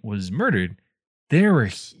King was murdered, there were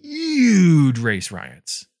huge race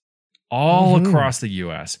riots all across the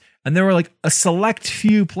US. And there were like a select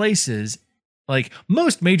few places, like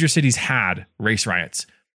most major cities had race riots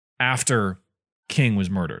after King was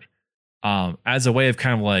murdered, as a way of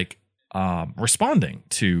kind of like responding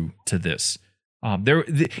to this.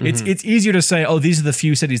 It's easier to say, oh, these are the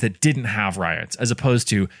few cities that didn't have riots, as opposed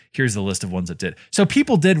to here's the list of ones that did. So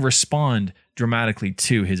people did respond dramatically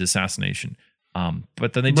to his assassination.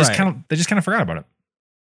 But then they just kind of forgot about it.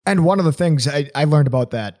 And one of the things I learned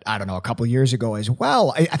about that, I don't know, a couple of years ago as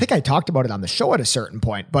well, I think I talked about it on the show at a certain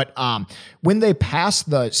point, but when they passed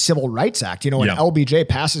the Civil Rights Act, when LBJ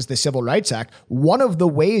passes the Civil Rights Act, one of the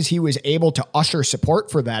ways he was able to usher support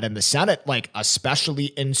for that in the Senate, like especially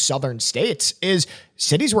in southern states, is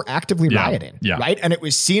cities were actively rioting, right? And it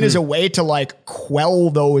was seen as a way to like quell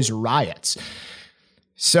those riots.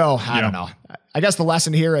 So I don't know. I guess the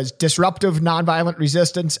lesson here is disruptive nonviolent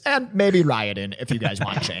resistance and maybe rioting if you guys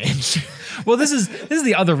want change. Well, this is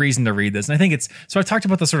the other reason to read this. And I think so I talked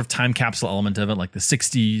about the sort of time capsule element of it, like the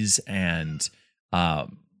 60s and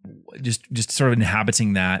just sort of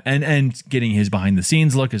inhabiting that and getting his behind the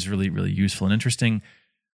scenes look is really, really useful and interesting.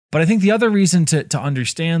 But I think the other reason to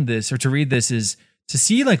understand this or to read this is to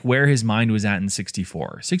see like where his mind was at in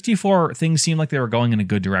 64. 64, things seemed like they were going in a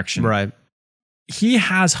good direction. Right. He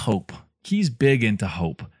has hope. He's big into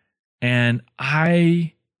hope. And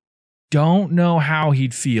I don't know how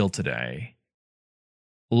he'd feel today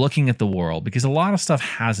looking at the world, because a lot of stuff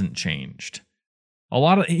hasn't changed.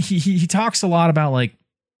 He talks a lot about like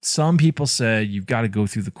some people said you've got to go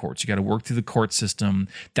through the courts. You got to work through the court system.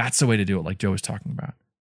 That's the way to do it, like Joe was talking about.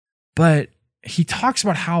 But he talks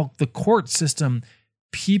about how the court system,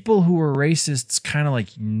 people who were racists kind of like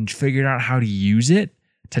figured out how to use it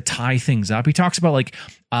to tie things up. He talks about like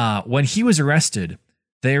when he was arrested,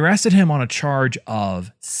 they arrested him on a charge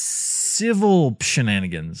of civil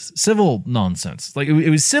shenanigans, civil nonsense. Like it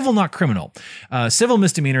was civil, not criminal. Civil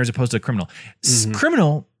misdemeanor as opposed to criminal.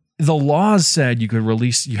 Criminal, the laws said you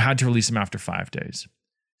had to release him after 5 days.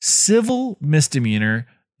 Civil misdemeanor,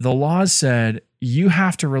 the laws said you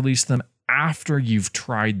have to release them after you've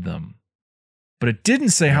tried them. But it didn't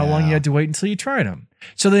say how long you had to wait until you tried them.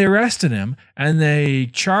 So they arrested him and they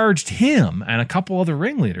charged him and a couple other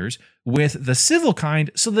ringleaders with the civil kind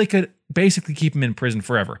so they could basically keep him in prison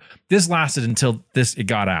forever. This lasted until it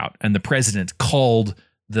got out and the president called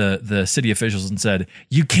the city officials and said,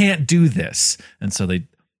 you can't do this. And so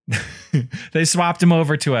they swapped him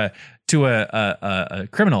over to a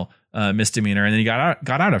criminal misdemeanor, and then he got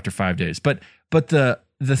out after 5 days. But the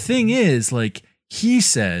thing is, like, he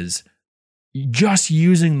says, just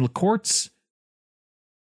using the courts,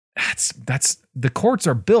 that's the courts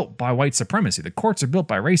are built by white supremacy. The courts are built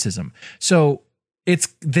by racism. So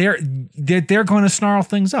they're going to snarl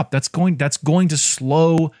things up. That's going to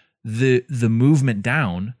slow the movement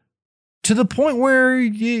down to the point where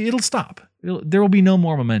it'll stop. There will be no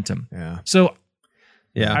more momentum. Yeah. So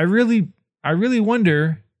I really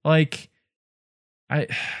wonder, like,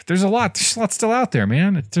 there's a lot still out there,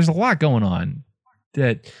 man. There's a lot going on.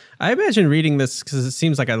 That I imagine reading this, because it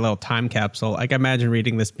seems like a little time capsule. Like I imagine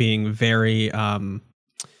reading this being very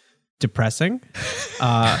depressing. It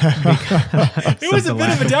was a bit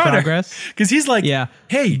of a downer because he's like,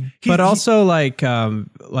 but also like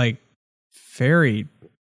very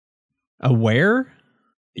aware,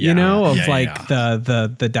 of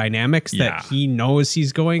the dynamics that he knows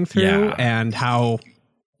he's going through and how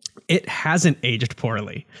it hasn't aged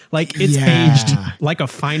poorly. Like it's aged like a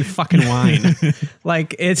fine fucking wine.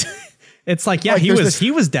 Like it's like,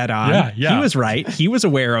 he was dead on. He was right. He was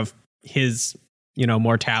aware of his,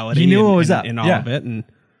 mortality. He knew what was up in all of it. And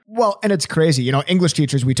well, and it's crazy. English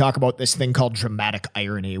teachers, we talk about this thing called dramatic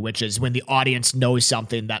irony, which is when the audience knows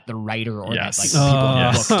something that the writer or that, like, people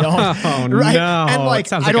in the book don't. Oh, right? No. And like,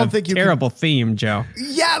 sounds I don't a think you terrible theme, Joe.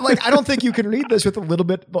 Yeah, like I don't think you can read this without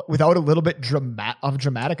a little bit of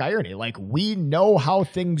dramatic irony. Like, we know how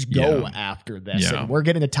things go after this, and we're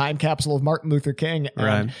getting a time capsule of Martin Luther King.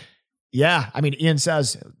 And I mean, Ian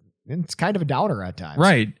says it's kind of a downer at times.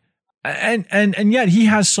 Right. And yet he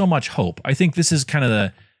has so much hope. I think this is kind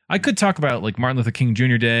of I could talk about like Martin Luther King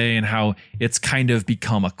Jr. Day and how it's kind of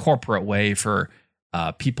become a corporate way for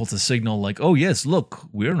people to signal like, oh yes, look,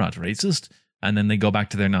 we're not racist. And then they go back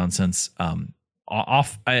to their nonsense the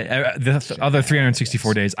other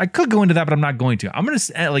 364 days. I could go into that, but I'm not going to. I'm going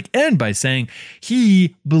to end by saying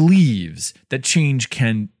he believes that change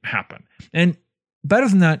can happen. And better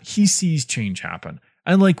than that, he sees change happen.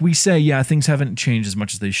 And like we say, yeah, things haven't changed as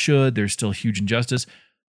much as they should. There's still huge injustice.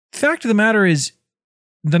 Fact of the matter is,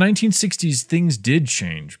 the 1960s, things did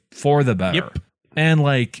change for the better. Yep. And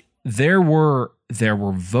like there were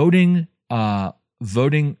voting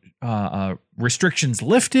restrictions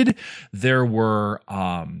lifted. There were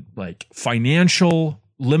like financial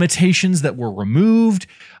limitations that were removed.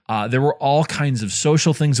 There were all kinds of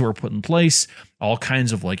social things that were put in place. All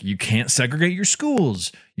kinds of like, you can't segregate your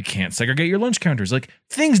schools. You can't segregate your lunch counters. Like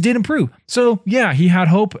things did improve. So yeah, he had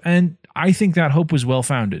hope. And I think that hope was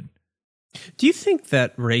well-founded. Do you think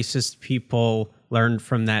that racist people learned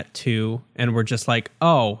from that too? And were just like,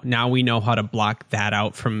 oh, now we know how to block that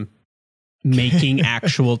out from making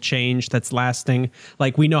actual change that's lasting?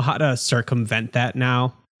 Like we know how to circumvent that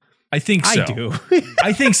now? I think so. I do.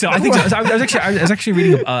 I think so. I was actually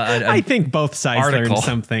reading I think both sides learned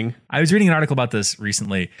something. I was reading an article about this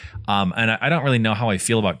recently, and I don't really know how I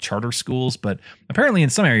feel about charter schools, but apparently in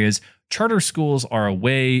some areas, charter schools are a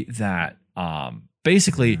way that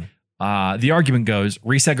basically the argument goes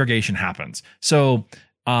resegregation happens. So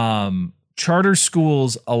charter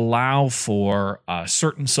schools allow for a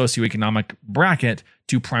certain socioeconomic bracket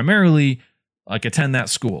to primarily like attend that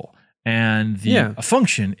school. And the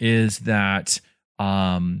function is that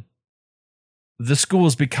the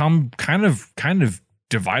schools become kind of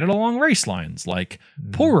divided along race lines. Like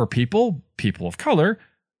poorer people of color,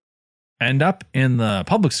 end up in the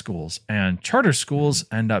public schools, and charter schools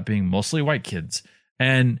end up being mostly white kids.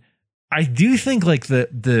 And I do think like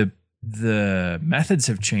the methods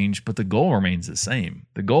have changed, but the goal remains the same.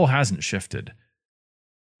 The goal hasn't shifted,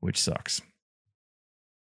 which sucks.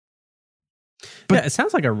 But yeah, it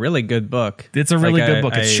sounds like a really good book. It's a really good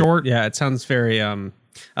book. It's short. Yeah, it sounds very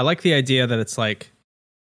I like the idea that it's like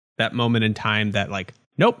that moment in time that like,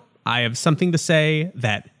 nope, I have something to say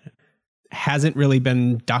that hasn't really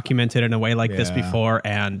been documented in a way like this before,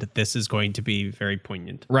 and this is going to be very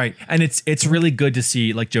poignant. Right. And it's really good to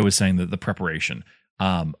see, like Joe was saying, the preparation.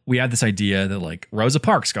 We had this idea that like Rosa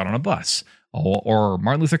Parks got on a bus, or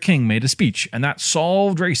Martin Luther King made a speech, and that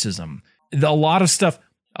solved racism. A lot of stuff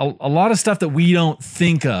that we don't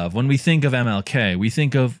think of when we think of MLK. We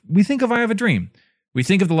think of I Have a Dream. We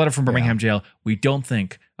think of the letter from Birmingham jail. We don't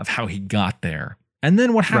think of how he got there, and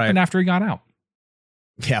then what happened after he got out.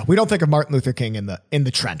 Yeah, we don't think of Martin Luther King in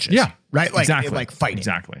the trenches. Yeah, right. Like exactly. Like fighting.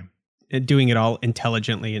 Exactly. And doing it all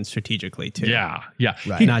intelligently and strategically too. Yeah. Yeah.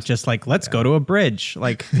 Right. Not just like, let's go to a bridge.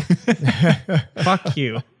 Like, fuck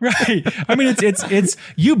you. Right. I mean, it's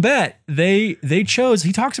you bet they chose.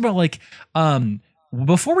 He talks about like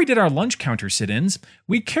before we did our lunch counter sit-ins,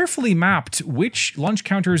 we carefully mapped which lunch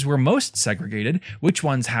counters were most segregated, which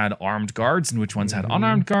ones had armed guards and which ones had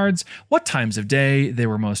unarmed guards, what times of day they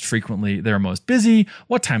were most busy,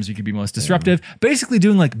 what times we could be most disruptive. Basically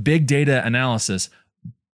doing like big data analysis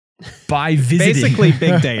by visiting. Basically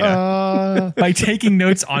big data. By taking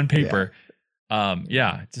notes on paper.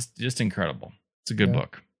 Just incredible. It's a good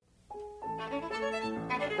book.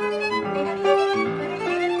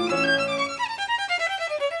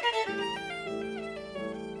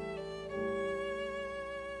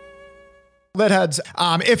 Litheads,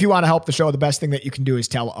 if you want to help the show, the best thing that you can do is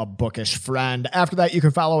tell a bookish friend. After that, you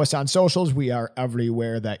can follow us on socials. We are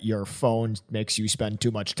everywhere that your phone makes you spend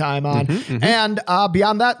too much time on. And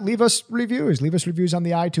beyond that, leave us reviews. Leave us reviews on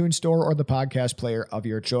the iTunes store or the podcast player of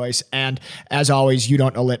your choice. And as always,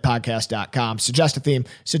 YouDon'tKnowLitPodcast.com. Suggest a theme,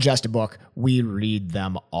 suggest a book. We read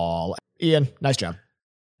them all. Ian, nice job.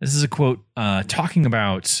 This is a quote talking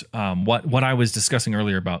about what I was discussing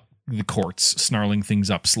earlier about the courts snarling things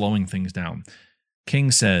up, slowing things down. King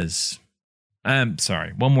says, I'm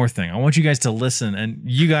sorry, one more thing. I want you guys to listen, and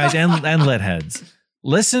you guys and Litheads,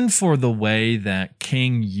 listen for the way that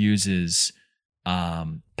King uses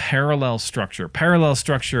parallel structure. Parallel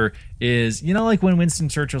structure is, like when Winston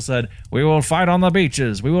Churchill said, we will fight on the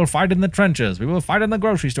beaches, we will fight in the trenches, we will fight in the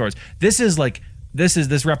grocery stores. This is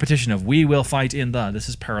this repetition of we will fight in this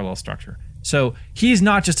is parallel structure. So he's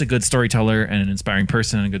not just a good storyteller and an inspiring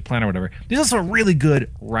person and a good planner or whatever. He's also a really good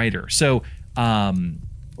writer. So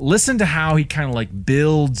listen to how he kind of like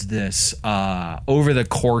builds this over the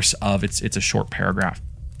course of it's a short paragraph.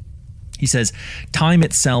 He says, time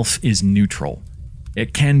itself is neutral.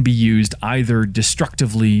 It can be used either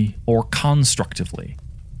destructively or constructively.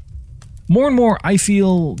 More and more, I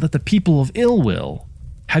feel that the people of ill will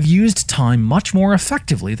have used time much more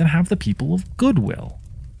effectively than have the people of goodwill.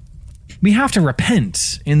 We have to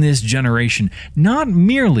repent in this generation, not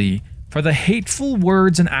merely for the hateful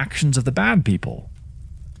words and actions of the bad people,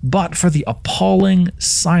 but for the appalling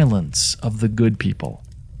silence of the good people.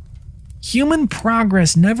 Human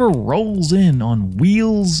progress never rolls in on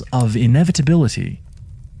wheels of inevitability.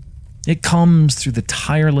 It comes through the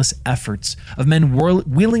tireless efforts of men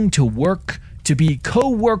willing to work to be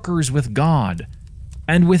co-workers with God.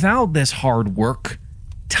 And without this hard work,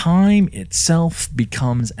 time itself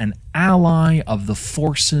becomes an ally of the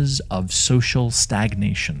forces of social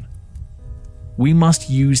stagnation. We must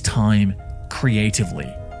use time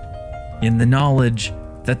creatively, in the knowledge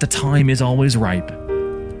that the time is always ripe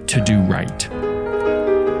to do right.